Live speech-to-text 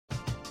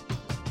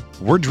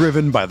We're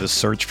driven by the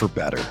search for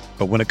better.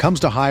 But when it comes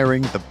to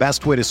hiring, the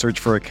best way to search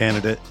for a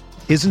candidate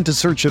isn't to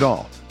search at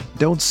all.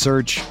 Don't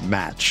search,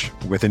 match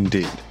with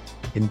Indeed.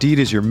 Indeed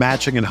is your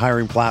matching and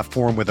hiring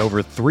platform with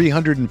over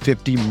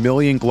 350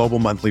 million global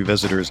monthly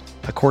visitors,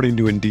 according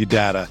to Indeed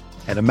data,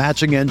 and a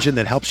matching engine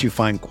that helps you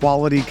find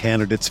quality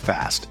candidates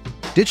fast.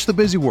 Ditch the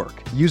busy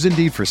work. Use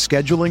Indeed for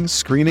scheduling,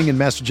 screening, and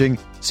messaging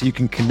so you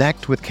can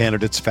connect with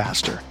candidates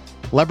faster.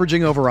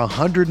 Leveraging over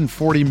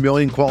 140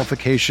 million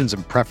qualifications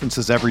and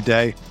preferences every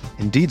day,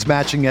 Indeed's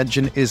matching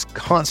engine is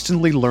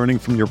constantly learning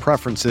from your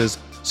preferences,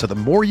 so the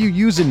more you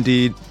use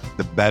Indeed,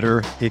 the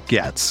better it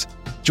gets.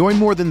 Join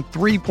more than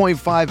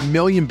 3.5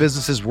 million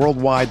businesses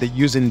worldwide that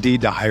use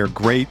Indeed to hire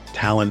great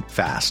talent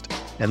fast.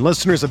 And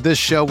listeners of this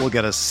show will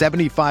get a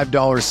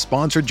 $75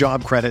 sponsored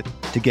job credit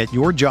to get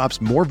your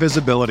jobs more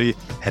visibility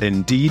at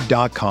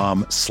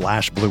Indeed.com/Blue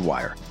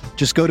Wire.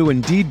 Just go to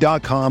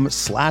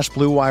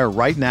Indeed.com/Blue Wire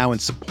right now and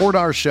support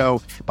our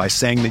show by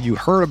saying that you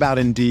heard about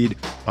Indeed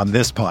on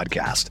this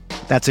podcast.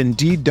 That's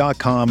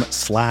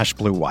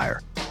Indeed.com/Blue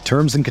Wire.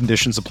 Terms and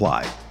conditions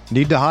apply.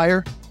 Need to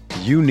hire?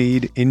 You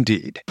need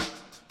Indeed.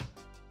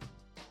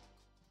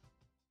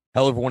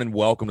 Hello, everyone, and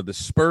welcome to the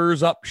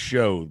Spurs Up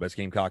Show, the best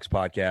Gamecocks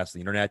podcast on the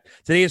internet.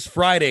 Today is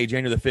Friday,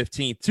 January the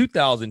 15th,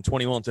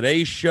 2021.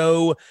 Today's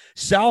show,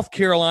 South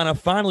Carolina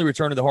finally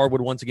returned to the hardwood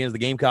once again as the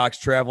Gamecocks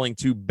traveling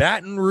to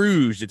Baton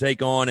Rouge to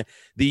take on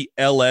the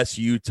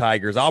LSU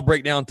Tigers. I'll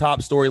break down top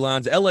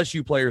storylines,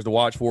 LSU players to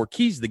watch for,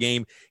 keys to the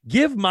game,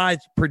 give my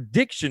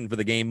prediction for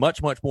the game,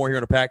 much, much more here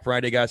on a Pack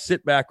Friday, guys.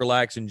 Sit back,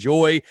 relax,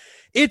 enjoy.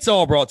 It's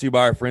all brought to you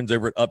by our friends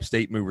over at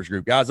Upstate Movers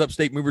Group. Guys,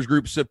 Upstate Movers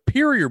Group,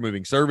 superior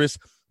moving service.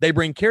 They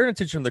bring care and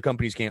attention the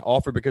companies can't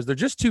offer because they're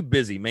just too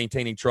busy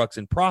maintaining trucks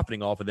and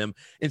profiting off of them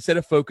instead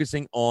of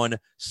focusing on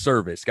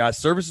service. Guys,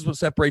 service is what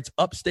separates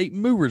Upstate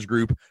Movers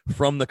Group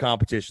from the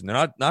competition.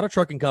 They're not a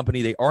trucking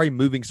company. They are a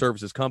moving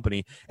services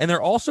company, and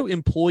they're also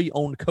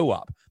employee-owned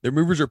co-op. Their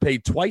movers are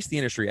paid twice the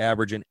industry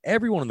average, and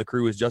everyone on the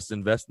crew is just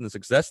invested in the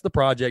success of the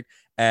project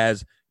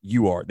as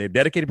you are. They have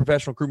dedicated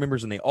professional crew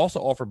members, and they also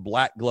offer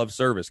black glove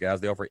service,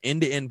 guys. They offer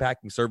end-to-end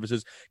packing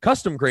services,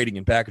 custom grading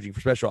and packaging for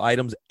special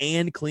items,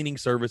 and cleaning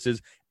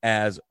services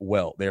as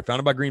well. They are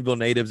founded by Greenville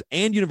natives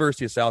and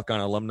University of South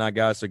Carolina alumni,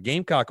 guys, so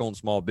Gamecock-owned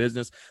small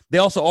business. They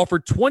also offer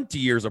 20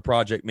 years of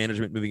project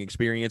management moving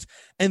experience,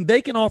 and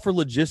they can offer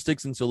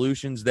logistics and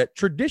solutions that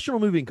traditional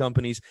moving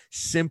companies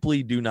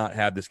simply do not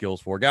have the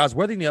skills for. Guys,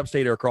 whether in the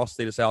upstate or across the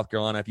state of South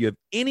Carolina, if you have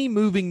any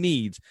moving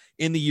needs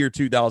in the year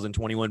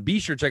 2021, be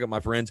sure to check out my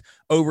friends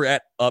over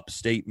at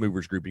Upstate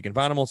Movers Group. You can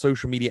find them on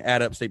social media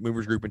at Upstate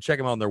Movers Group and check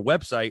them out on their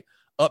website,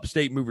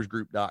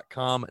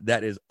 upstatemoversgroup.com.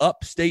 That is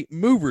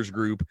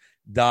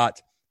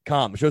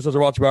upstatemoversgroup.com. The show says are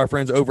brought to you by our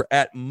friends over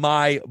at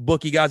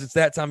MyBookie. Guys, it's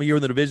that time of year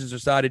when the divisions are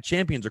decided,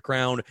 champions are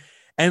crowned,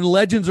 and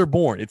legends are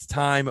born. It's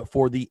time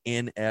for the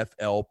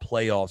NFL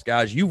playoffs.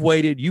 Guys, you've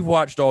waited, you've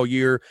watched all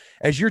year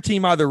as your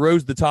team either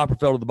rose to the top or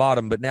fell to the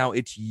bottom, but now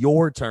it's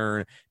your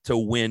turn to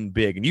win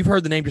big. And you've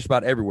heard the name just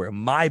about everywhere,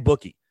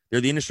 MyBookie. They're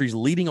the industry's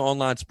leading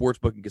online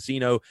sportsbook and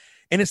casino,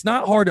 and it's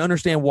not hard to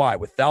understand why.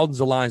 With thousands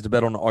of lines to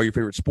bet on all your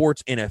favorite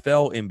sports,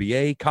 NFL,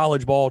 NBA,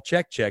 college ball,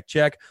 check,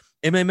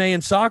 MMA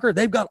and soccer,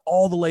 they've got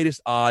all the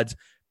latest odds,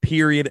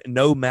 period,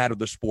 no matter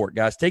the sport.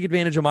 Guys, take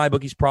advantage of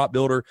MyBookie's prop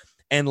builder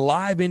and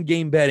live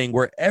in-game betting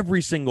where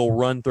every single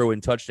run, throw,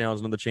 and touchdown is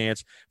another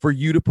chance for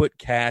you to put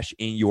cash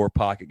in your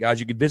pocket. Guys,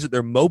 you can visit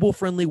their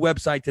mobile-friendly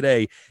website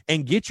today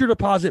and get your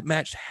deposit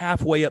matched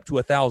halfway up to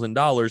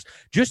 $1,000.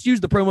 Just use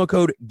the promo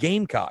code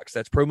GAMECOCKS.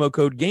 That's promo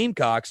code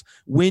GAMECOCKS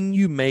when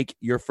you make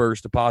your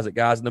first deposit,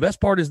 guys. And the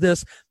best part is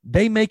this,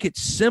 they make it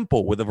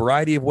simple with a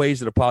variety of ways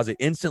to deposit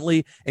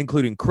instantly,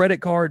 including credit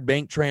card,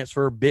 bank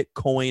transfer,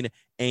 Bitcoin,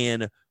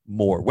 and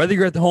more. Whether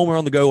you're at the home or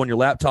on the go on your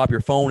laptop,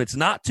 your phone, it's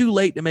not too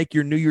late to make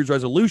your New Year's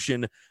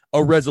resolution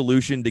a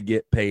resolution to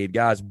get paid.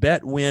 Guys,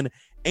 bet, win,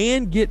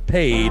 and get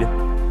paid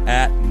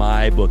at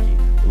MyBookie.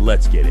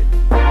 Let's get it.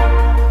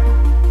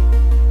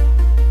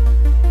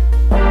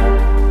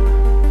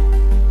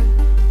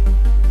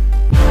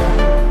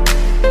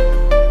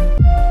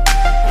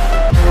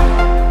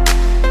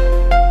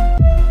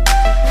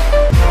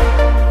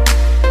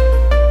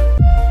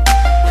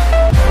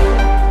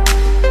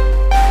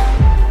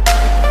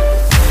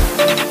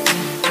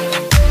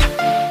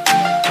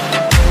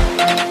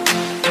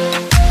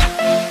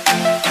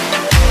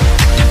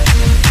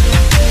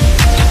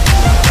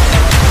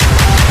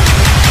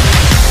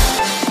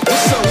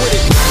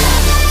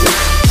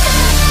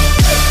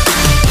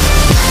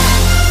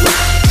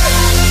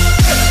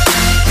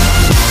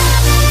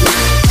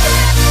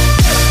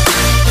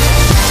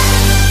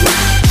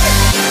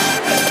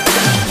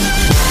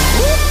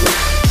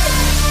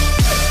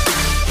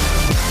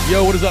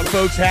 Yo, what is up,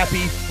 folks?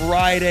 Happy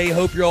Friday.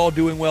 Hope you're all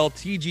doing well.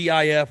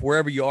 TGIF,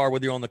 wherever you are,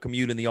 whether you're on the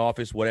commute, in the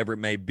office, whatever it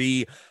may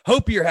be.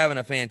 Hope you're having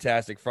a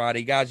fantastic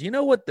Friday. Guys, you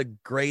know what the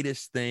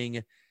greatest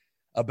thing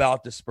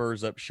about the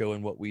Spurs Up show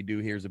and what we do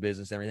here as a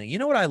business and everything, you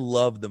know what I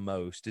love the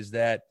most is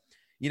that,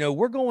 you know,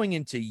 I'm going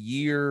into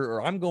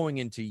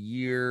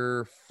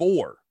year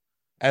 4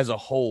 as a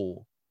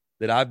whole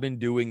that I've been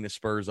doing the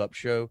Spurs Up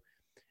show.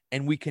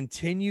 and we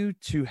continue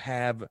to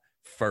have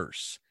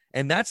firsts.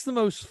 And that's the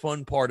most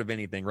fun part of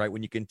anything, right?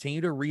 When you continue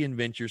to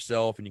reinvent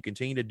yourself and you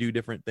continue to do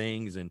different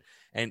things and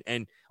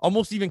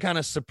almost even kind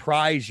of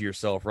surprise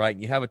yourself, right?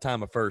 And you have a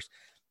time of first.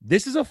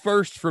 This is a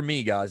first for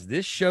me, guys.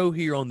 This show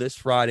here on this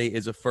Friday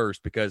is a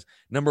first because,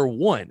 number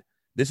one,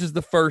 this is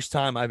the first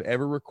time I've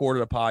ever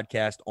recorded a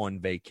podcast on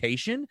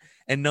vacation.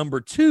 And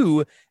number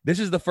two, this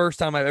is the first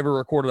time I've ever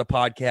recorded a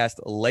podcast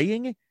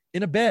laying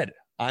in a bed.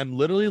 I'm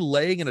literally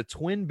laying in a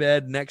twin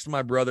bed next to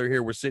my brother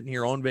here. We're sitting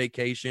here on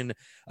vacation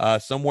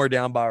somewhere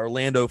down by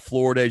Orlando,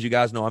 Florida. As you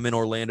guys know, I'm in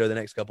Orlando the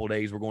next couple of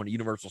days. We're going to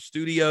Universal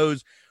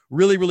Studios.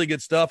 Really, really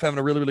good stuff. Having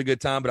a really, really good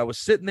time. But I was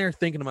sitting there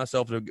thinking to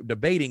myself,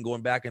 debating,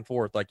 going back and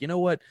forth. Like, you know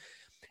what?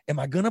 Am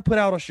I going to put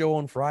out a show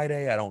on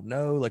Friday? I don't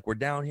know. Like, we're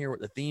down here at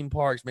the theme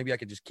parks. Maybe I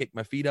could just kick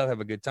my feet up, have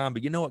a good time.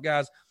 But you know what,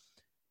 guys?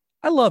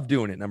 I love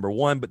doing it, number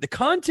one, but the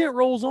content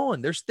rolls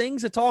on. There's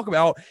things to talk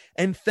about,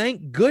 and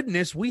thank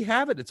goodness we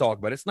have it to talk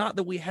about. It's not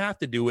that we have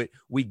to do it.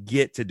 We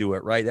get to do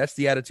it, right? That's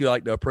the attitude I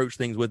like to approach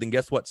things with, and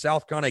guess what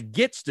South Carolina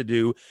gets to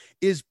do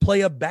is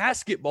play a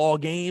basketball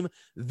game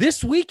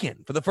this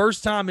weekend. For the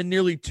first time in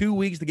nearly 2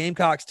 weeks, the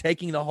Gamecocks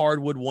taking the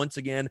hardwood once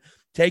again,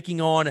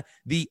 taking on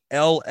the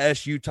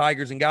LSU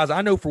Tigers. And, guys,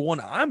 I know for one,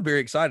 I'm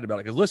very excited about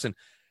it because, listen,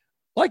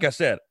 like I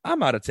said,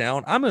 I'm out of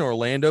town. I'm in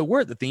Orlando. We're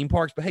at the theme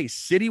parks. But, hey,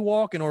 City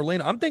Walk in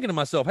Orlando, I'm thinking to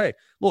myself, hey,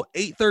 little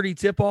 8:30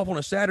 tip-off on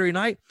a Saturday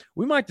night.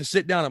 We might have to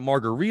sit down at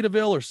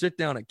Margaritaville or sit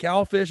down at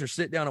Cowfish or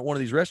sit down at one of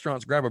these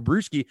restaurants, grab a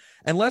brewski,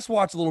 and let's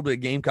watch a little bit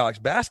of Gamecocks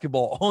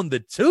basketball on the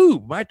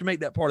tube. Might have to make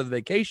that part of the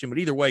vacation. But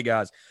either way,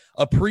 guys,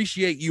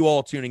 appreciate you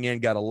all tuning in.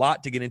 Got a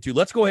lot to get into.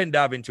 Let's go ahead and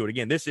dive into it.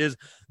 Again, this is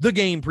the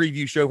game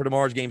preview show for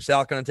tomorrow's game.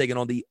 South Carolina taking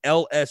on the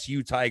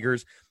LSU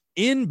Tigers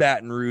in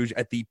Baton Rouge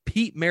at the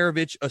Pete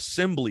Maravich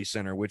Assembly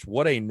Center, which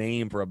what a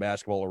name for a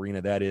basketball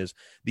arena that is.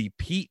 The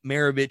Pete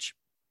Maravich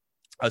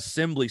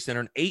Assembly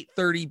Center, an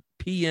 8:30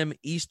 p.m.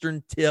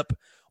 Eastern tip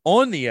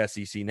on the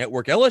SEC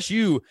Network.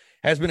 LSU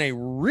has been a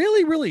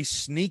really, really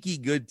sneaky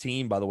good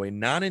team, by the way.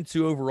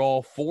 9-2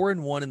 overall,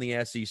 4-1 in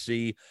the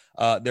SEC.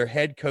 Their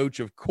head coach,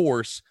 of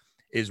course,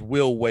 is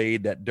Will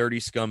Wade, that dirty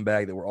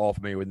scumbag that we're all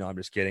familiar with. No, I'm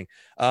just kidding.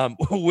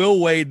 Will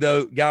Wade,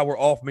 though, guy we're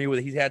all familiar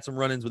with. He's had some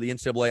run-ins with the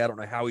NCAA. I don't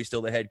know how he's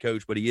still the head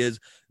coach, but he is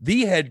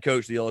the head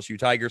coach of the LSU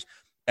Tigers.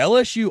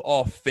 LSU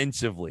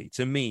offensively,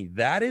 to me,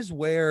 that is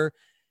where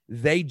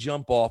they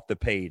jump off the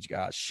page,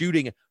 guys.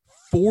 Shooting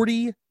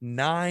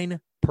 49%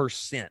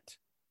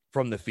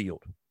 from the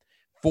field.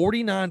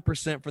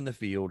 49% from the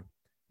field.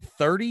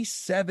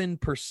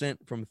 37%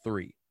 from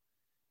three.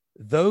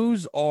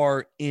 Those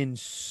are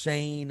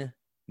insane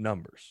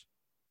numbers.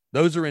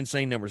 Those are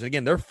insane numbers.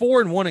 Again, they're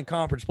 4-1 in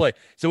conference play.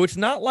 So it's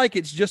not like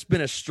it's just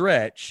been a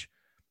stretch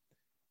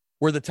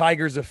where the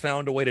Tigers have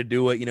found a way to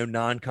do it,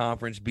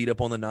 non-conference, beat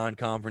up on the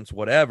non-conference,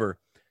 whatever.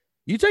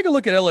 You take a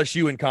look at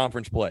LSU in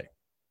conference play.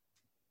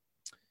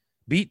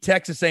 Beat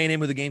Texas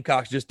A&M with the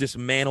Gamecocks just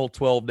dismantled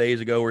 12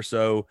 days ago or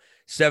so,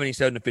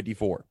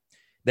 77-54.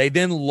 They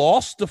then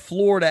lost to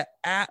Florida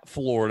at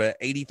Florida,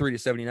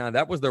 83-79.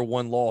 That was their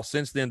one loss.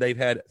 Since then, they've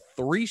had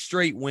 3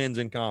 straight wins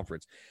in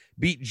conference.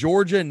 Beat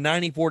Georgia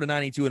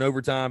 94-92 in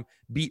overtime.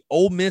 Beat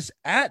Ole Miss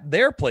at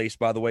their place,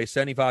 by the way,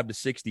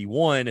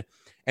 75-61.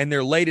 And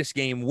their latest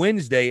game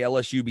Wednesday,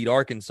 LSU beat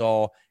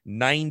Arkansas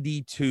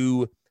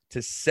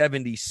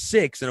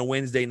 92-76 in a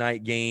Wednesday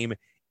night game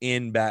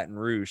in Baton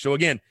Rouge. So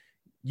again,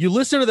 you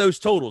listen to those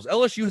totals.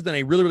 LSU has done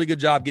a really, really good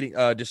job getting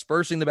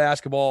dispersing the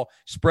basketball,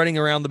 spreading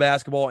around the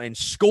basketball, and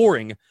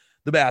scoring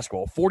the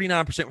basketball.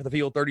 49% from the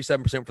field,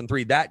 37% from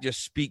three. That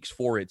just speaks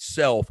for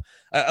itself.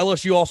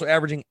 LSU also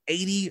averaging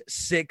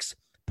 86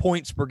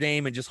 points per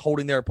game and just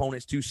holding their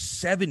opponents to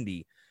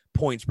 70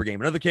 points per game.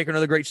 Another kicker,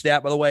 another great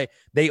stat, by the way.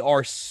 They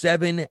are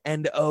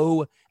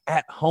 7-0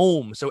 at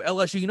home. So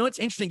LSU, it's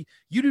interesting.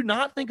 You do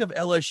not think of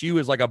LSU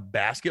as like a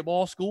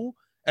basketball school,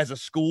 as a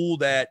school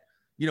that,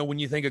 when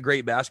you think of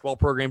great basketball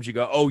programs, you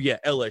go, oh, yeah,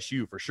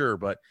 LSU for sure.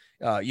 But,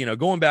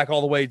 going back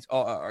all the way,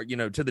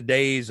 to the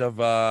days of,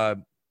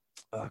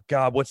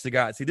 God, what's the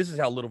guy? See, this is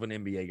how little of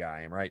an NBA guy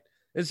I am, right?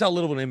 This is how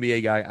little of an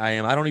NBA guy I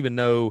am. I don't even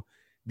know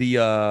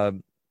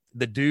the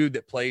dude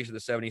that plays for the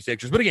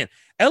 76ers. But again,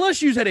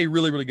 LSU's had a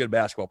really, really good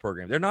basketball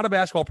program. They're not a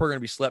basketball program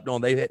to be slept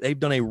on. They've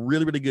done a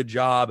really, really good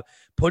job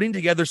putting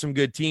together some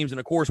good teams. And,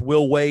 of course,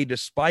 Will Wade,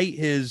 despite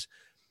his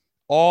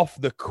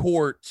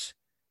off-the-court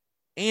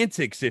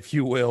antics, if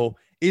you will,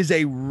 is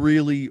a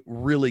really,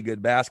 really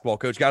good basketball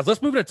coach. Guys,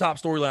 let's move to the top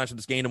storylines for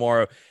this game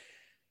tomorrow.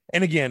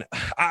 And again,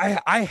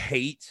 I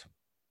hate,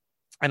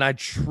 and I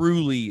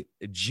truly,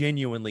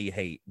 genuinely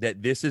hate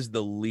that this is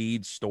the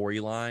lead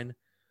storyline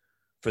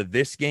for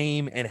this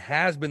game and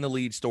has been the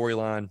lead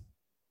storyline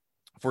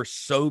for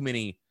so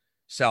many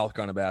South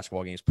Carolina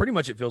basketball games. Pretty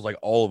much it feels like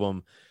all of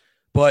them.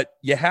 But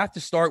you have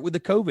to start with the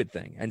COVID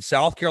thing. And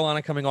South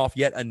Carolina coming off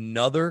yet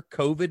another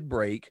COVID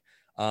break.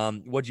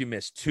 What'd you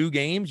miss? 2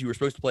 games. You were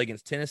supposed to play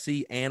against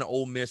Tennessee and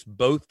Ole Miss.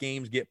 Both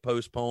games get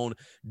postponed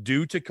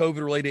due to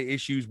COVID-related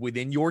issues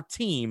within your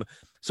team.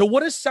 So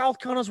what does South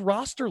Carolina's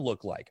roster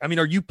look like? I mean,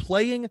 are you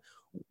playing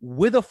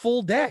with a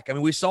full deck. I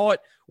mean, we saw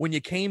it when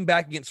you came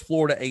back against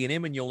Florida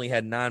A&M and you only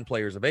had 9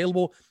 players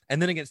available.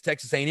 And then against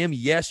Texas A&M,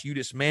 yes, you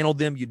dismantled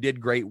them. You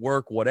did great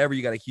work, whatever.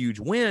 You got a huge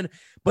win,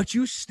 but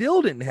you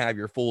still didn't have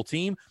your full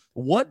team.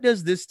 What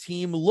does this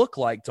team look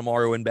like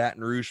tomorrow in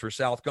Baton Rouge for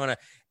South Carolina?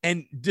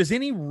 And does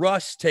any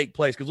rust take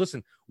place? Because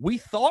listen, we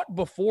thought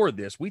before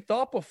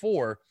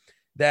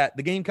that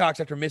the Gamecocks,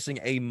 after missing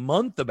a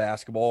month of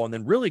basketball and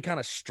then really kind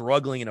of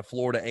struggling in a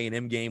Florida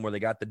A&M game where they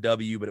got the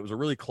W, but it was a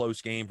really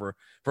close game for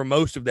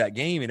most of that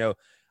game.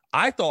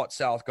 I thought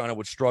South Carolina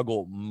would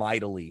struggle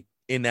mightily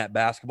in that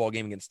basketball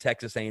game against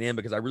Texas A&M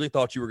because I really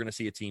thought you were going to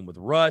see a team with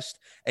rust.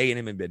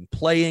 A&M had been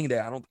playing.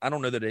 I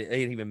don't know that they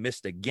had even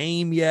missed a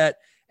game yet.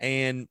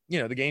 And,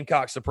 the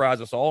Gamecocks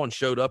surprised us all and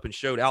showed up and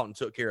showed out and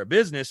took care of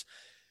business.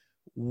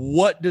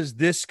 What does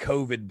this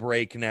COVID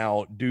break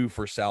now do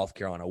for South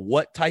Carolina?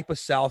 What type of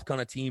South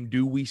Carolina team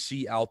do we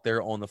see out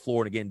there on the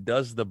floor? And again,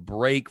 does the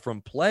break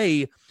from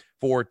play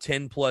for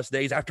 10 plus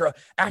days after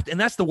and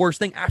that's the worst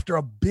thing, after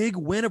a big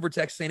win over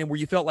Texas A&M where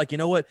you felt like,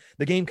 the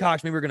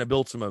Gamecocks, maybe we're going to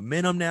build some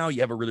momentum now.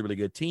 You have a really, really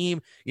good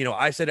team.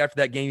 I said after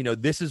that game,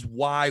 this is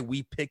why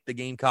we picked the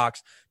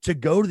Gamecocks to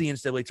go to the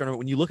NCAA tournament.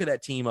 When you look at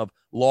that team of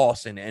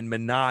Lawson and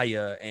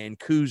Minaya and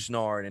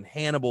Kuznard and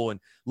Hannibal and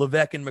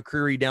Levesque and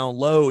McCreary down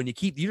low, and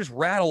you just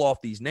rattle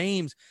off these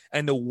names,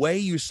 and the way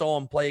you saw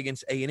them play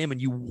against A&M,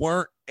 and you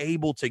weren't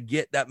able to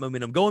get that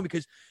momentum going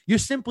because you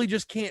simply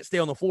just can't stay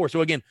on the floor. So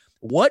again,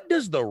 what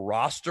does the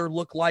roster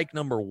look like,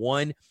 number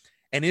one?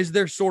 And is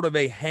there sort of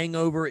a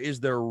hangover? Is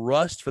there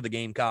rust for the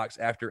Gamecocks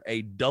after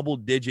a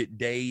double-digit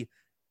day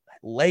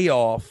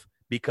layoff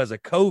because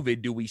of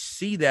COVID? Do we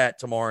see that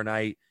tomorrow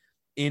night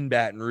in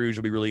Baton Rouge?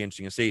 It'll be really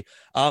interesting to see.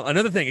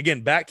 Another thing,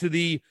 again, back to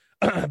the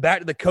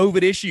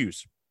COVID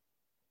issues.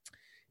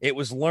 It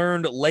was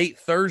learned late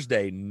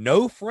Thursday,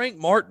 no Frank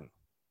Martin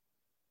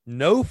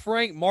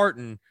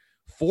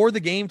for the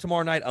game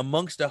tomorrow night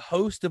amongst a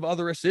host of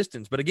other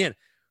assistants. But again,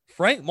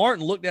 Frank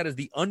Martin looked at as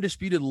the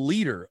undisputed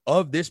leader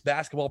of this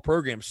basketball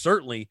program,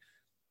 certainly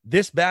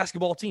this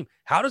basketball team.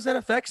 How does that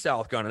affect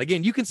South Carolina? And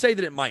again, you can say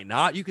that it might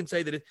not. You can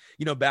say that,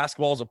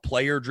 basketball is a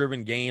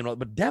player-driven game,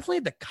 but definitely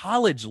at the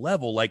college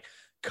level, like,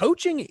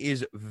 coaching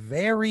is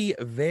very,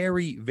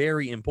 very,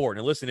 very important.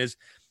 And listen,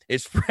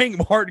 is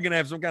Frank Martin going to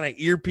have some kind of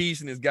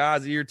earpiece in his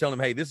guy's ear telling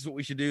him, hey, this is what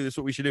we should do, this is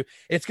what we should do?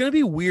 It's going to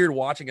be weird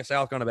watching a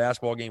South Carolina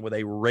basketball game with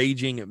a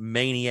raging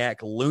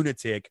maniac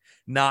lunatic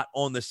not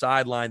on the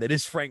sideline that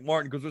is Frank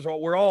Martin, because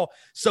we're all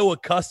so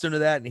accustomed to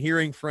that and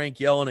hearing Frank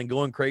yelling and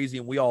going crazy,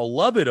 and we all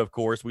love it, of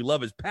course. We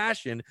love his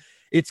passion.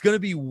 It's going to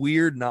be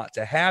weird not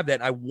to have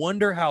that. I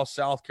wonder how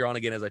South Carolina,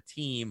 again, as a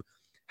team,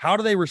 how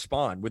do they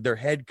respond with their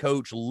head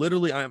coach?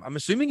 Literally, I'm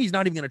assuming he's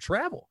not even going to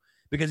travel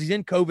because he's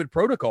in COVID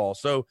protocol.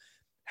 So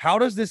how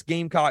does this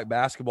Gamecock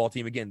basketball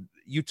team, again,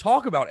 you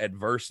talk about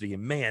adversity,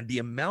 and man, the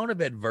amount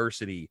of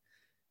adversity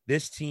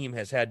this team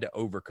has had to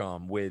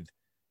overcome with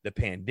the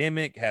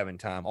pandemic, having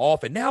time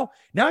off, and now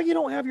you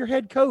don't have your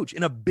head coach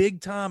in a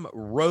big-time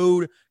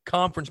road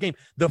conference game.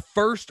 The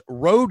first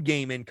road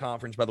game in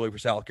conference, by the way, for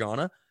South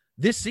Carolina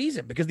this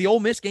season, because the Ole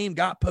Miss game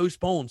got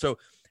postponed. So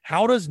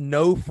how does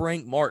no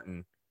Frank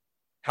Martin,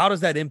 how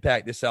does that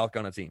impact this South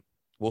Carolina team?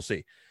 We'll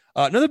see.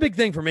 Another big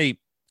thing for me,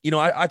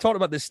 I talked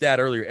about this stat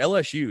earlier.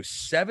 LSU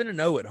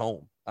 7-0 at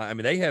home. I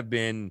mean, they have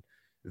been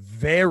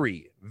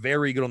very,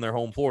 very good on their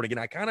home floor. And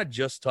again, I kind of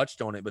just touched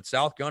on it, but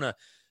South Carolina,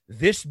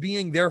 this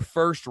being their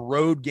first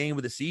road game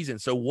of the season.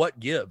 So what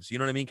gives? You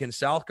know what I mean? Can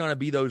South Carolina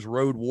be those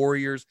road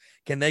warriors?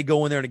 Can they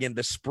go in there? And again,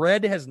 the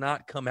spread has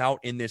not come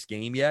out in this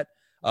game yet.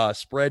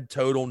 Spread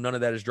total, none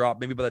of that has dropped.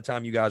 Maybe by the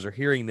time you guys are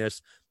hearing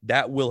this,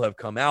 that will have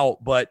come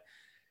out. But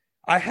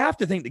I have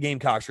to think the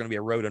Gamecocks are going to be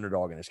a road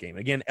underdog in this game.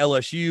 Again,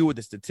 LSU with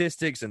the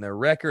statistics and their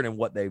record and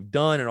what they've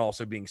done, and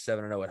also being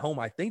 7-0 at home,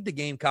 I think the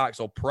Gamecocks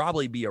will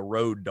probably be a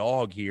road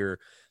dog here.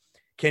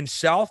 Can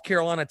South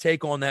Carolina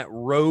take on that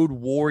road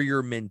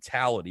warrior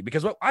mentality?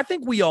 Because I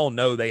think we all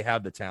know they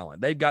have the talent.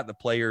 They've got the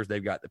players.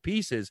 They've got the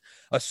pieces,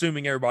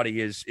 assuming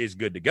everybody is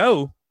good to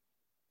go,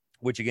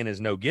 which, again,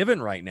 is no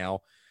given right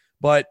now.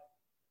 But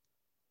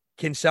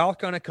can South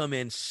Carolina come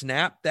in,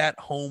 snap that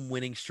home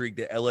winning streak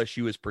that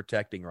LSU is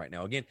protecting right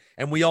now? Again,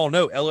 and we all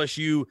know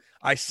LSU,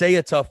 I say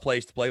a tough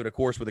place to play, but of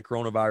course with the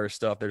coronavirus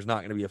stuff, there's not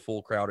going to be a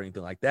full crowd or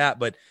anything like that.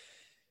 But,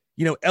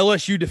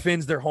 LSU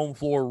defends their home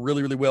floor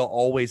really, really well,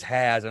 always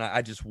has. And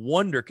I just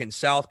wonder, can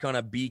South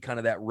Carolina be kind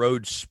of that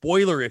road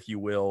spoiler, if you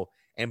will,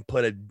 and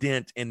put a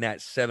dent in that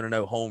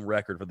 7-0 home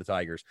record for the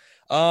Tigers?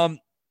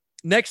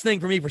 Next thing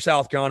for me for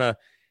South Carolina,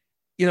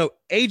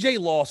 A.J.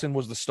 Lawson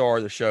was the star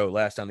of the show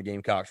last time the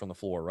Gamecocks were on the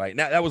floor, right?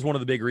 Now, that was one of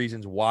the big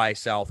reasons why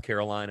South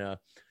Carolina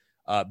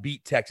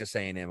beat Texas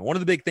A&M. And one of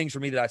the big things for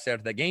me that I said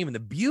after that game, and the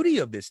beauty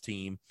of this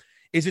team,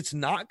 is it's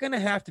not going to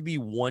have to be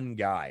one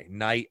guy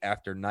night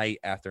after night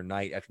after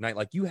night after night.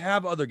 Like, you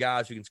have other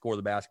guys who can score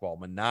the basketball.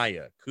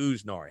 Minaya,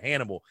 Kuznard,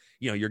 Hannibal.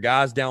 Your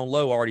guys down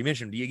low, I already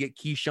mentioned. Do you get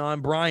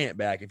Keyshawn Bryant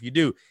back? If you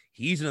do,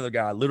 he's another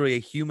guy, literally a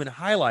human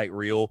highlight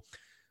reel.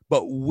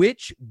 But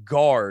which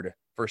guard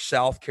for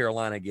South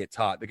Carolina gets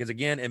hot? Because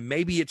again, and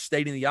maybe it's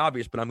stating the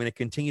obvious, but I'm going to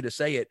continue to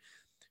say it,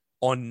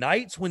 On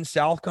nights when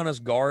South Carolina's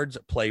guards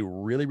play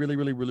really, really,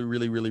 really, really,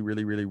 really, really,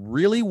 really, really,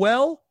 really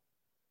well,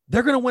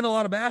 they're going to win a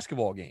lot of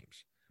basketball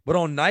games. But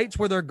on nights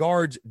where their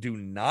guards do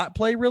not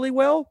play really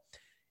well,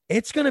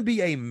 it's going to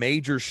be a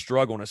major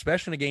struggle, and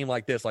especially in a game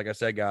like this, like I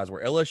said, guys,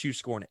 where LSU's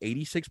scoring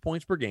 86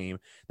 points per game.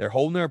 They're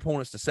holding their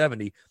opponents to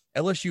 70.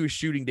 LSU is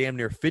shooting damn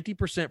near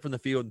 50% from the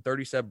field and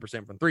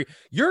 37% from three.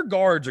 Your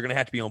guards are going to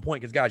have to be on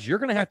point because, guys, you're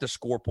going to have to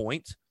score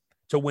points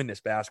to win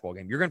this basketball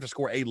game. You're going to have to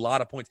score a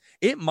lot of points.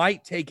 It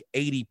might take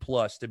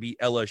 80-plus to beat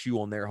LSU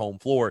on their home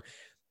floor.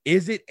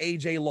 Is it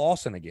A.J.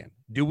 Lawson again?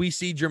 Do we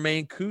see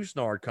Jermaine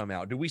Couisnard come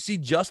out? Do we see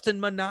Justin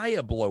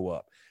Minaya blow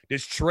up?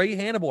 Does Trey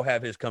Hannibal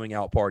have his coming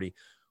out party?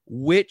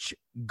 Which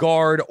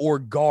guard or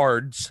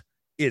guards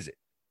is it?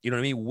 You know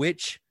what I mean?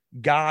 Which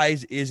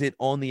guys is it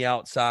on the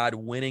outside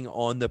winning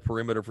on the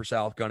perimeter for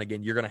South Carolina?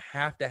 Again, you're going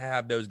to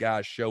have those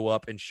guys show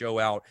up and show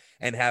out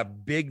and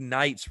have big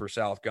nights for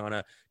South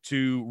Carolina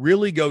to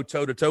really go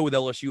toe-to-toe with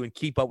LSU and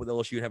keep up with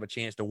LSU and have a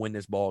chance to win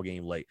this ball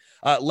game late.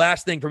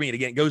 Last thing for me, and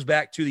again, it goes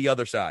back to the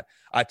other side.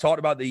 I talked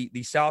about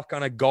the South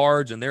Carolina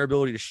guards and their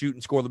ability to shoot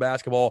and score the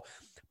basketball,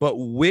 but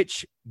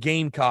which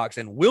Gamecocks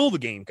and will the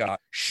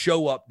Gamecocks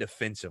show up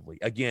defensively?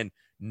 Again,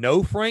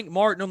 no Frank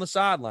Martin on the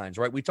sidelines,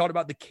 right? We talked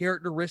about the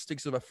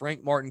characteristics of a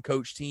Frank Martin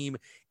coach team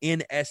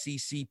in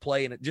SEC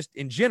play and just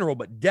in general,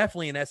 but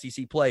definitely in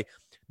SEC play.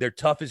 They're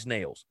tough as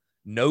nails.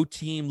 No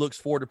team looks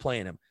forward to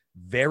playing them.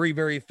 Very,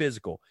 very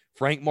physical.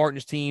 Frank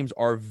Martin's teams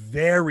are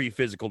very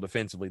physical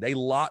defensively. They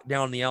lock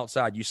down the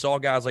outside. You saw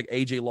guys like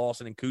A.J.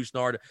 Lawson and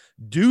Couisnard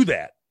do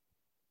that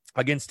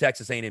against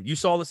Texas A&M. You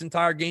saw this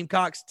entire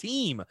Gamecocks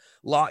team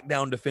lock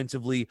down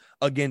defensively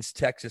against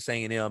Texas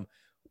A&M.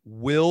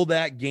 Will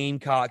that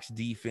Gamecocks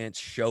defense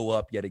show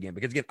up yet again?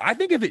 Because, again, I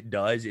think if it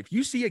does, if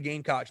you see a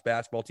Gamecocks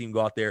basketball team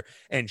go out there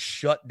and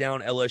shut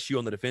down LSU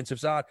on the defensive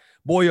side,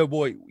 boy, oh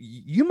boy,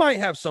 you might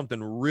have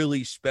something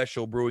really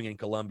special brewing in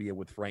Columbia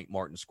with Frank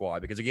Martin's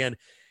squad. Because, again,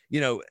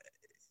 you know,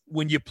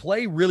 when you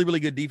play really, really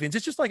good defense,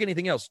 it's just like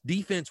anything else.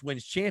 Defense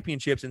wins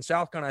championships, and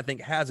South Carolina, I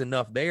think, has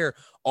enough there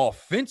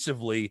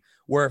offensively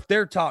where if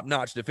they're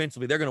top-notch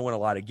defensively, they're going to win a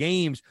lot of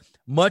games.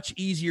 Much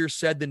easier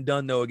said than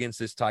done, though, against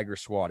this Tiger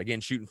squad.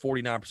 Again, shooting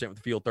 49% from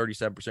the field,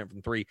 37%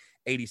 from three,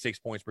 86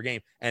 points per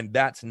game, and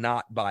that's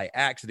not by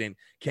accident.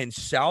 Can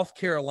South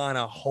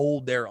Carolina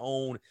hold their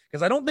own?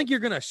 Because I don't think you're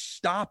going to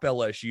stop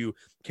LSU.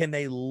 Can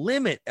they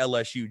limit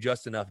LSU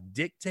just enough?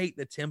 Dictate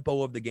the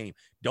tempo of the game.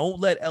 Don't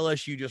let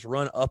LSU just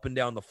run up and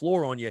down the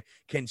floor on you.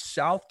 Can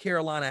South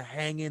Carolina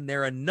hang in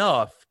there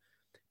enough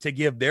to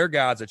give their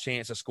guys a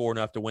chance to score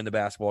enough to win the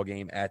basketball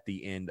game at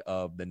the end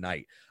of the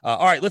night?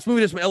 All right, let's move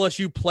into some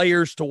LSU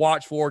players to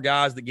watch for,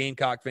 guys that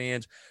Gamecock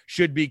fans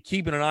should be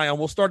keeping an eye on.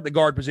 We'll start at the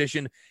guard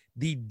position.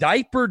 The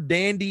diaper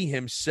dandy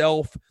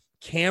himself,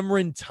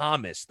 Cameron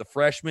Thomas, the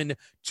freshman,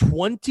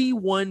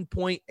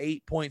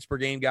 21.8 points per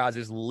game, guys,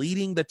 is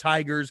leading the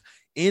Tigers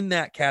in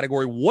that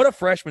category. What a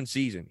freshman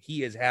season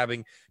he is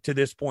having to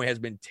this point. Has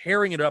been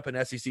tearing it up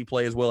in SEC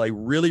play as well. A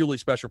really, really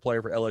special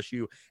player for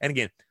LSU. And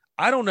again,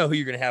 I don't know who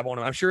you're going to have on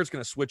him. I'm sure it's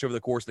going to switch over the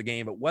course of the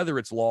game, but whether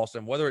it's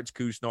Lawson, whether it's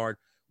Couisnard,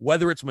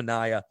 whether it's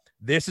Minaya,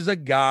 this is a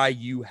guy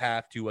you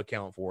have to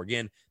account for.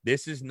 Again,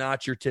 this is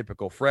not your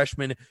typical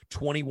freshman.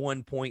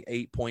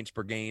 21.8 points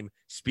per game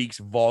speaks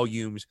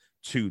volumes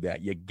to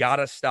that. You got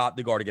to stop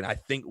the guard again. I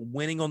think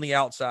winning on the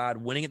outside,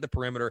 winning at the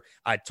perimeter,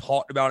 I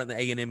talked about it in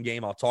the A&M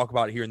game. I'll talk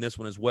about it here in this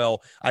one as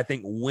well. I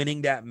think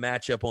winning that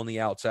matchup on the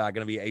outside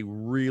going to be a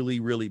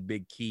really, really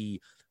big key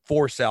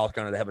for South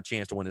Carolina to have a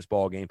chance to win this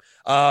ball game.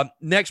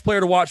 Next player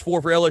to watch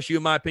for LSU,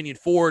 in my opinion,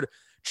 forward,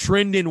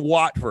 Trendon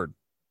Watford.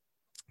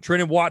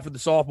 Trendon Watford, the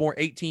sophomore,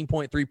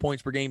 18.3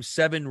 points per game,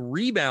 7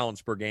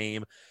 rebounds per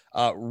game.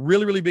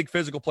 Really, really big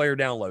physical player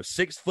down low.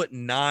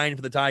 6'9"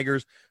 for the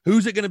Tigers.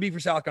 Who's it going to be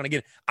for South Carolina?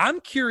 Again, I'm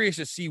curious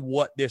to see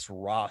what this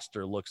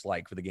roster looks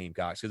like for the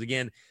Gamecocks. Because,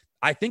 again,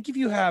 I think if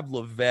you have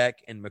Levesque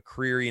and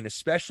McCreary and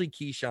especially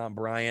Keyshawn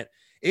Bryant,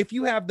 if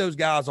you have those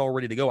guys all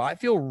ready to go, I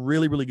feel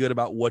really, really good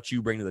about what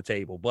you bring to the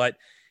table. But,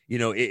 you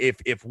know,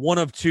 if one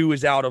of two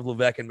is out of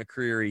Levesque and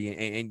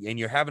McCreary and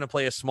you're having to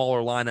play a smaller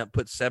lineup,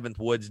 put Seventh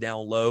Woods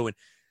down low, and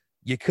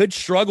you could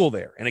struggle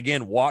there. And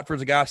again,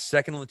 Watford's a guy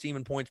second on the team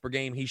in points per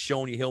game. He's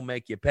showing you he'll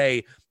make you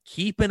pay.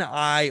 Keep an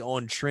eye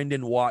on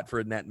Trendon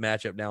Watford in that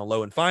matchup down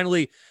low. And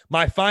finally,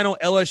 my final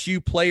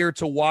LSU player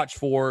to watch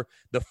for,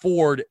 the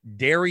forward,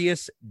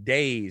 Darius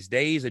Days.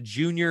 Days, a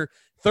junior,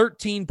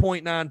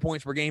 13.9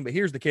 points per game. But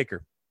here's the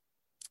kicker.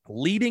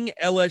 Leading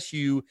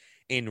LSU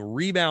in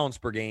rebounds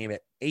per game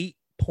at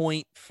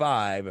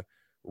 8.5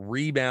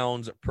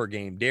 rebounds per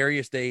game.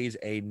 Darius Days,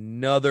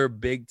 another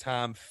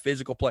big-time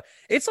physical play.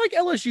 It's like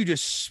LSU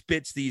just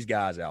spits these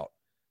guys out.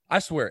 I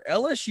swear,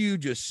 LSU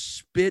just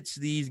spits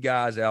these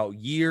guys out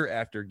year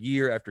after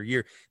year after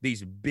year.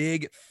 These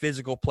big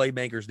physical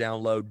playmakers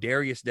down low.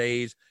 Darius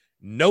Days,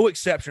 no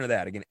exception to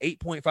that. Again,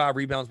 8.5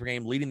 rebounds per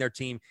game, leading their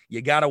team.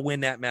 You got to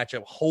win that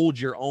matchup. Hold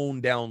your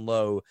own down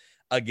low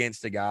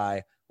against a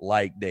guy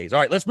like Days. All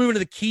right, let's move into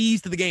the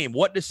keys to the game.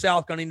 What does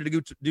South Carolina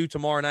need to do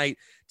tomorrow night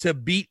to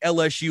beat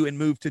LSU and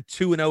move to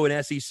 2-0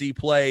 in SEC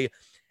play?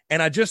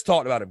 And I just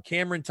talked about him.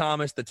 Cameron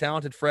Thomas, the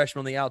talented freshman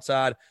on the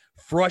outside,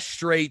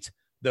 frustrate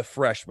the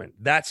freshman.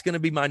 That's going to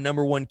be my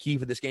number one key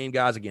for this game,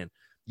 guys. Again,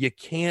 you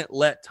can't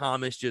let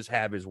Thomas just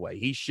have his way.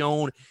 He's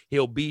shown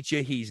he'll beat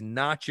you. He's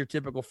not your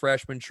typical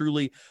freshman,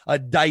 truly a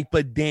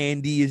diaper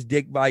dandy, as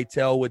Dick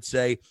Vitale would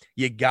say.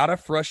 You got to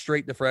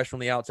frustrate the freshman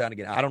on the outside.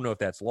 Again, I don't know if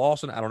that's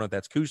Lawson. I don't know if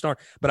that's Kusnar.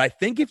 But I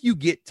think if you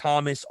get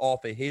Thomas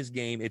off of his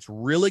game, it's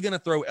really going to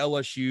throw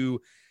LSU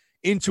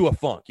into a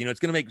funk. It's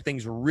going to make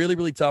things really,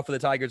 really tough for the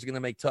Tigers. It's going to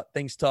make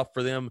things tough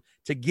for them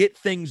to get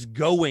things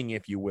going,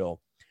 if you will,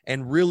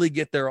 and really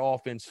get their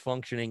offense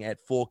functioning at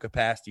full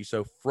capacity.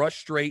 So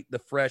frustrate the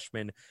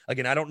freshman.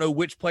 Again, I don't know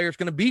which player it's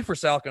going to be for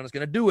South Carolina is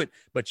going to do it,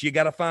 but you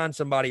got to find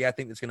somebody, I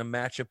think, that's going to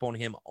match up on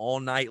him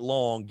all night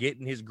long, get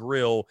in his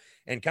grill,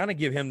 and kind of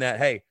give him that,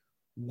 hey,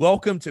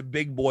 welcome to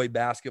big boy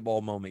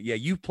basketball moment. Yeah,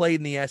 you've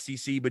played in the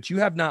SEC, but you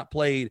have not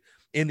played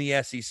in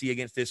the SEC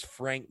against this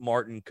Frank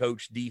Martin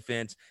coach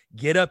defense.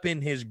 Get up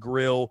in his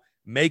grill,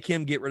 make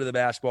him get rid of the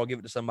basketball, give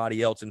it to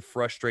somebody else, and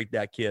frustrate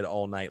that kid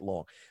all night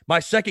long. My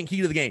second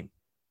key to the game,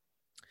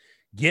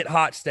 get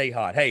hot, stay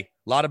hot. Hey,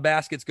 a lot of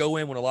baskets go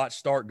in when a lot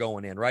start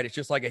going in, right? It's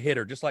just like a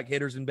hitter, just like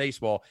hitters in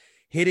baseball.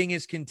 Hitting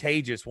is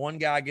contagious. One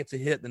guy gets a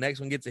hit, the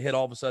next one gets a hit,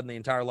 all of a sudden the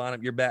entire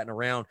lineup, you're batting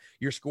around,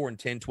 you're scoring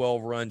 10,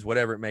 12 runs,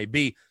 whatever it may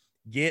be.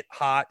 Get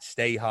hot,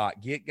 stay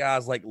hot. Get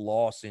guys like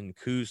Lawson,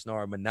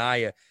 Kusnar,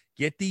 Minaya.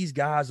 Get these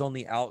guys on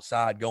the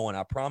outside going.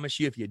 I promise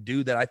you, if you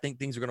do that, I think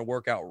things are going to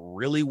work out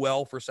really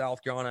well for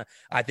South Carolina.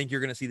 I think you're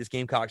going to see this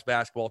Gamecocks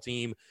basketball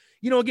team,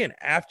 again,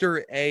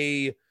 after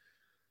a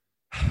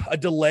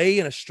delay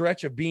and a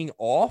stretch of being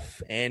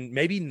off and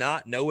maybe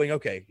not knowing,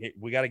 okay,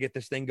 we got to get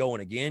this thing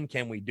going again.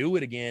 Can we do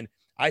it again?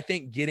 I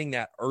think getting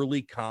that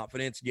early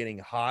confidence, getting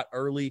hot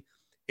early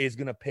is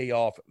going to pay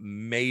off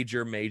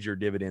major, major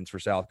dividends for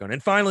South Carolina.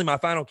 And finally, my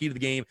final key to the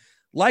game,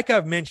 like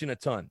I've mentioned a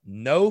ton,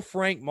 no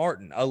Frank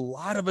Martin. A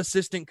lot of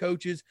assistant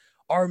coaches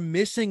are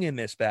missing in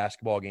this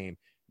basketball game.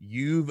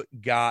 You've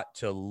got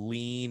to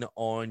lean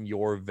on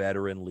your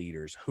veteran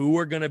leaders. Who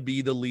are going to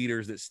be the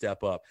leaders that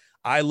step up?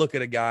 I look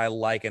at a guy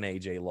like an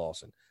A.J.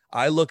 Lawson.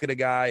 I look at a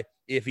guy,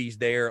 if he's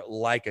there,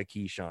 like a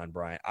Keyshawn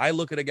Bryant. I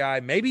look at a guy,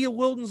 maybe a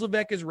Wilton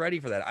Levesque is ready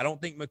for that. I don't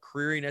think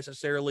McCreary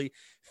necessarily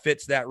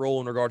fits that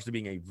role in regards to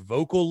being a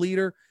vocal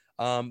leader,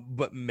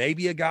 but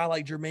maybe a guy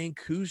like Jermaine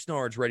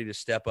Kusnar is ready to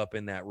step up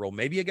in that role.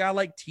 Maybe a guy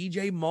like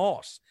T.J.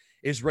 Moss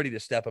is ready to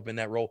step up in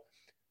that role.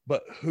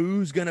 But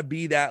who's going to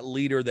be that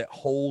leader that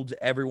holds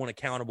everyone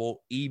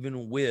accountable,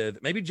 even with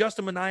 – maybe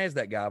Justin Minaya is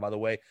that guy, by the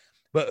way.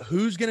 But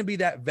who's going to be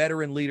that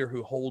veteran leader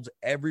who holds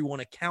everyone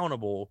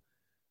accountable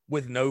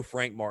with no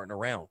Frank Martin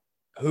around?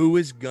 Who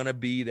is going to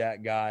be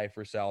that guy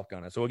for South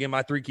Carolina? So, again,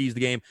 my three keys to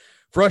the game: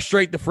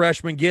 frustrate the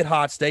freshmen, get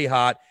hot, stay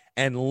hot,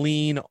 and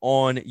lean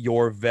on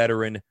your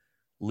veteran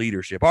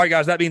leadership. All right,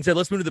 guys, that being said,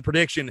 let's move to the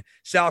prediction.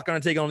 South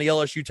Carolina taking on the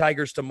LSU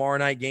Tigers tomorrow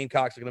night.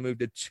 Gamecocks are going to move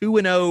to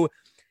 2-0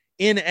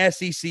 in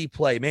SEC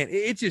play. Man,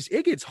 it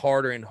gets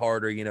harder and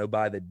harder,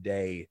 by the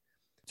day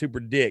to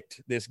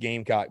predict this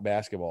Gamecock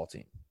basketball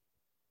team.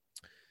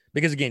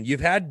 Because, again,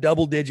 you've had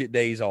double-digit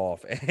days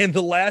off. And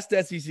the last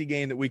SEC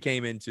game that we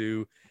came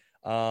into,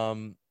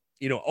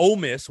 Ole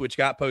Miss, which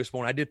got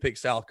postponed, I did pick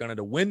South Carolina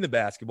to win the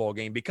basketball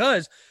game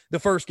because the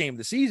first game of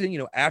the season,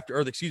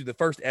 the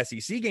first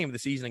SEC game of the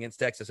season against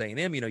Texas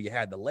A&M, you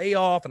had the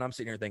layoff, and I'm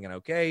sitting here thinking,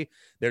 okay,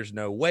 there's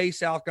no way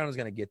South Carolina's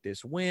going to get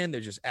this win.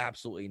 There's just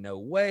absolutely no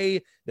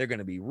way. They're going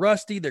to be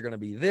rusty. They're going to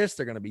be this.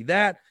 They're going to be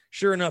that.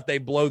 Sure enough, they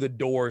blow the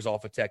doors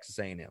off of Texas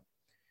A&M.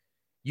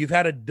 You've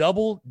had a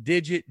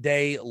double-digit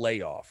day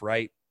layoff,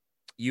 right?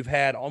 You've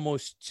had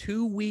almost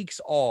 2 weeks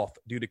off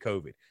due to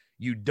COVID.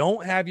 You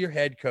don't have your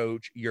head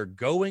coach. You're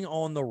going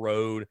on the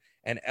road,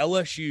 and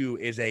LSU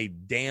is a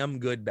damn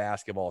good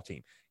basketball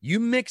team. You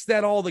mix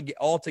that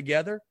all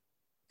together,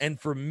 and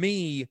for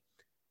me,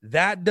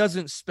 that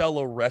doesn't spell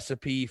a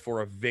recipe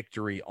for a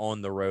victory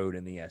on the road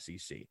in the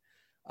SEC.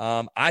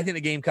 I think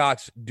the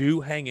Gamecocks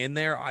do hang in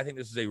there. I think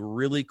this is a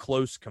really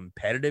close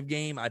competitive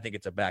game. I think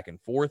it's a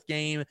back-and-forth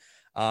game.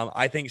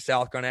 I think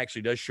South Carolina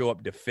actually does show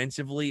up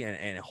defensively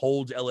and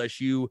holds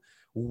LSU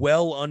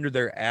well under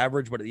their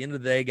average. But at the end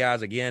of the day,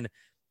 guys, again,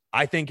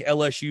 I think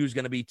LSU is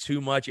going to be too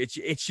much.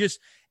 It's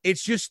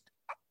just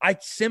I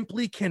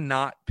simply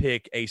cannot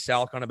pick a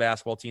South Carolina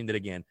basketball team that,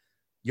 again,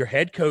 your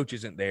head coach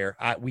isn't there.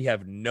 We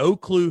have no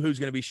clue who's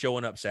going to be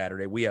showing up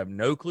Saturday. We have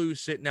no clue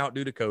who's sitting out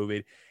due to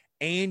COVID.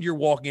 And you're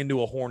walking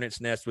into a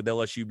hornet's nest with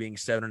LSU being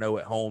 7-0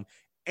 at home.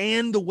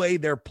 And the way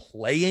they're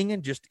playing,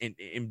 and just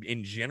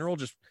in general,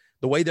 just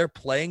the way they're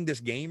playing this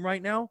game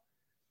right now,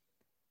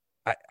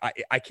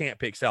 I can't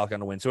pick South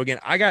Carolina to win. So, again,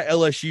 I got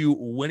LSU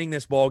winning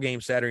this ball game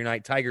Saturday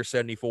night. Tigers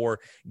 74,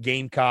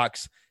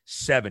 Gamecocks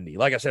 70.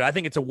 Like I said, I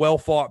think it's a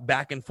well-fought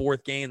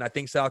back-and-forth game. I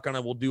think South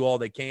Carolina will do all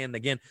they can.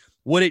 Again,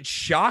 would it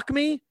shock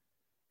me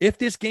if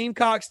this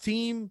Gamecocks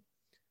team,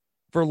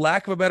 for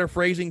lack of a better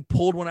phrasing,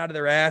 pulled one out of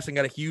their ass and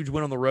got a huge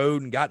win on the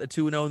road and got to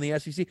 2-0 in the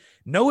SEC?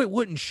 No, it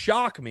wouldn't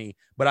shock me,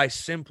 but I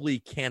simply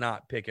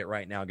cannot pick it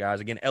right now, guys.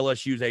 Again,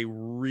 LSU is a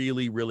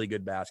really, really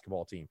good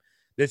basketball team.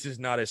 This is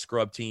not a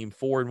scrub team,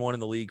 4-1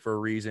 in the league for a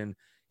reason.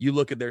 You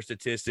look at their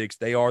statistics,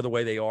 they are the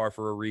way they are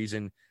for a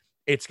reason.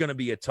 It's going to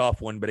be a tough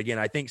one. But again,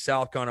 I think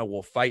South Carolina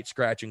will fight,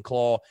 scratch, and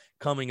claw.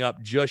 Coming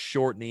up just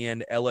short in the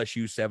end,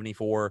 LSU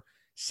 74,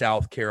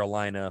 South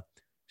Carolina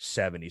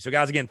 70. So,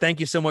 guys, again, thank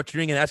you so much for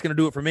tuning in. That's going to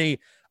do it for me.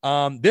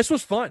 This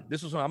was fun.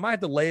 I might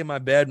have to lay in my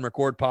bed and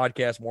record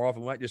podcasts more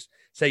often. We might just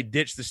say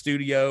ditch the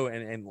studio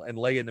and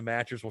lay in the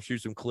mattress. We'll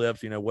shoot some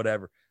clips,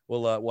 whatever.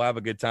 We'll have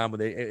a good time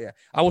with it.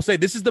 I will say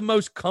this is the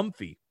most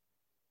comfy.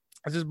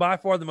 This is by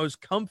far the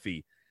most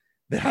comfy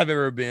that I've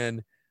ever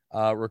been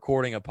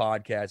recording a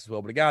podcast as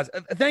well. But guys,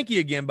 thank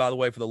you again, by the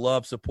way, for the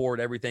love, support,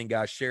 everything,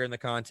 guys, sharing the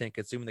content,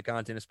 consuming the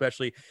content,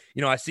 especially,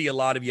 I see a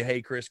lot of you.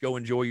 Hey, Chris, go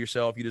enjoy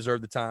yourself. You deserve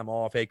the time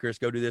off. Hey, Chris,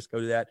 go do this, go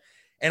do that.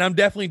 And I'm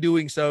definitely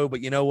doing so, but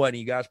you know what? And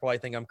you guys probably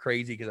think I'm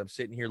crazy because I'm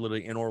sitting here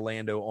literally in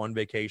Orlando on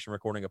vacation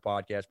recording a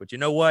podcast. But you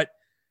know what?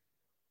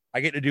 I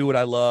get to do what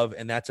I love,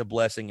 and that's a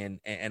blessing. And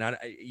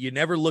you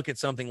never look at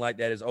something like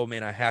that as, oh,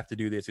 man, I have to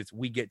do this. It's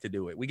we get to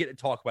do it. We get to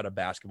talk about a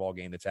basketball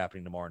game that's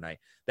happening tomorrow night.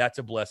 That's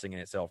a blessing in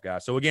itself,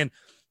 guys. So, again,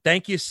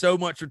 thank you so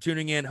much for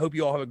tuning in. Hope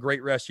you all have a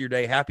great rest of your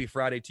day. Happy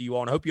Friday to you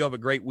all, and I hope you have a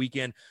great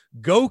weekend.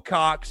 Go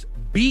Cox,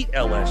 beat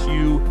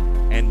LSU,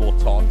 and we'll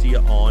talk to you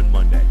on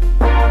Monday.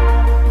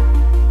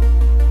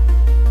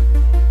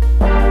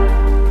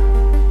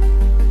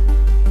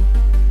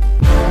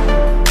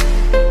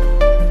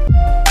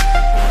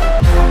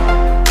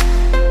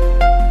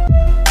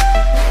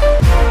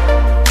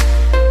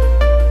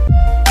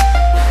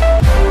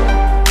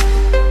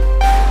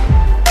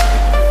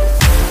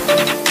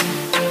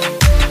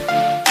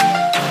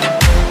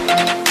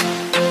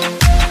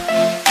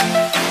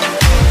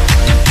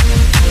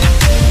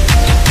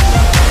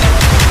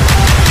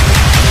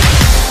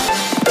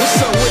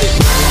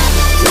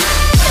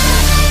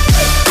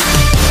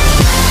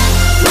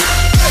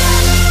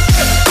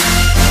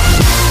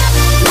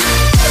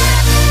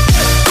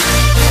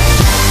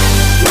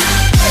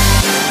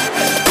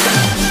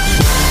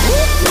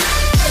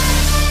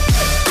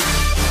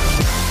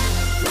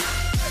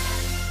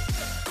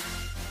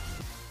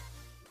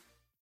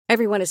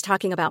 Everyone is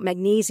talking about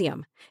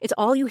magnesium. It's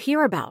all you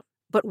hear about.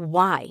 But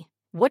why?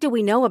 What do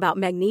we know about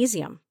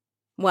magnesium?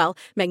 Well,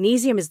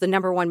 magnesium is the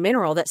number one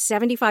mineral that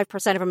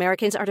 75% of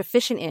Americans are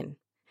deficient in.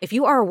 If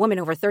you are a woman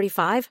over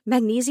 35,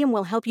 magnesium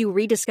will help you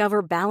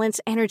rediscover balance,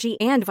 energy,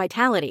 and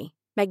vitality.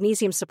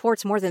 Magnesium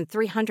supports more than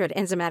 300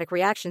 enzymatic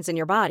reactions in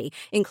your body,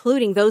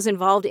 including those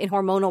involved in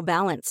hormonal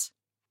balance.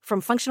 From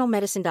functional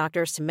medicine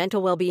doctors to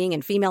mental well-being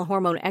and female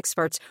hormone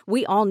experts,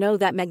 we all know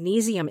that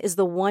magnesium is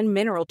the one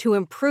mineral to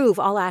improve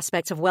all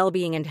aspects of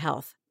well-being and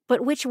health.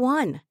 But which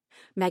one?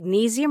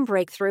 Magnesium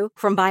Breakthrough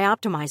from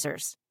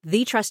Bioptimizers,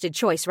 the trusted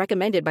choice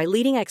recommended by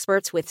leading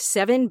experts with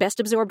 7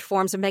 best-absorbed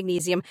forms of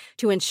magnesium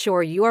to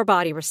ensure your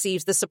body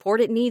receives the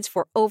support it needs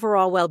for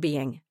overall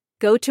well-being.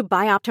 Go to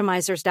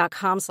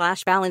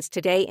bioptimizers.com/balance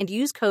today and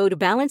use code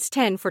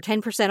BALANCE10 for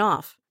 10%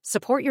 off.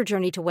 Support your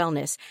journey to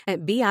wellness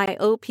at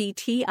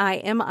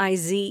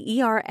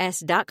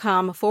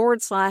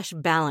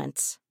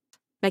bioptimizers.com/balance.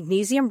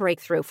 Magnesium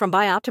Breakthrough from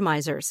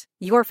Bioptimizers,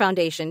 your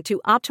foundation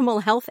to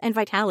optimal health and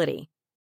vitality.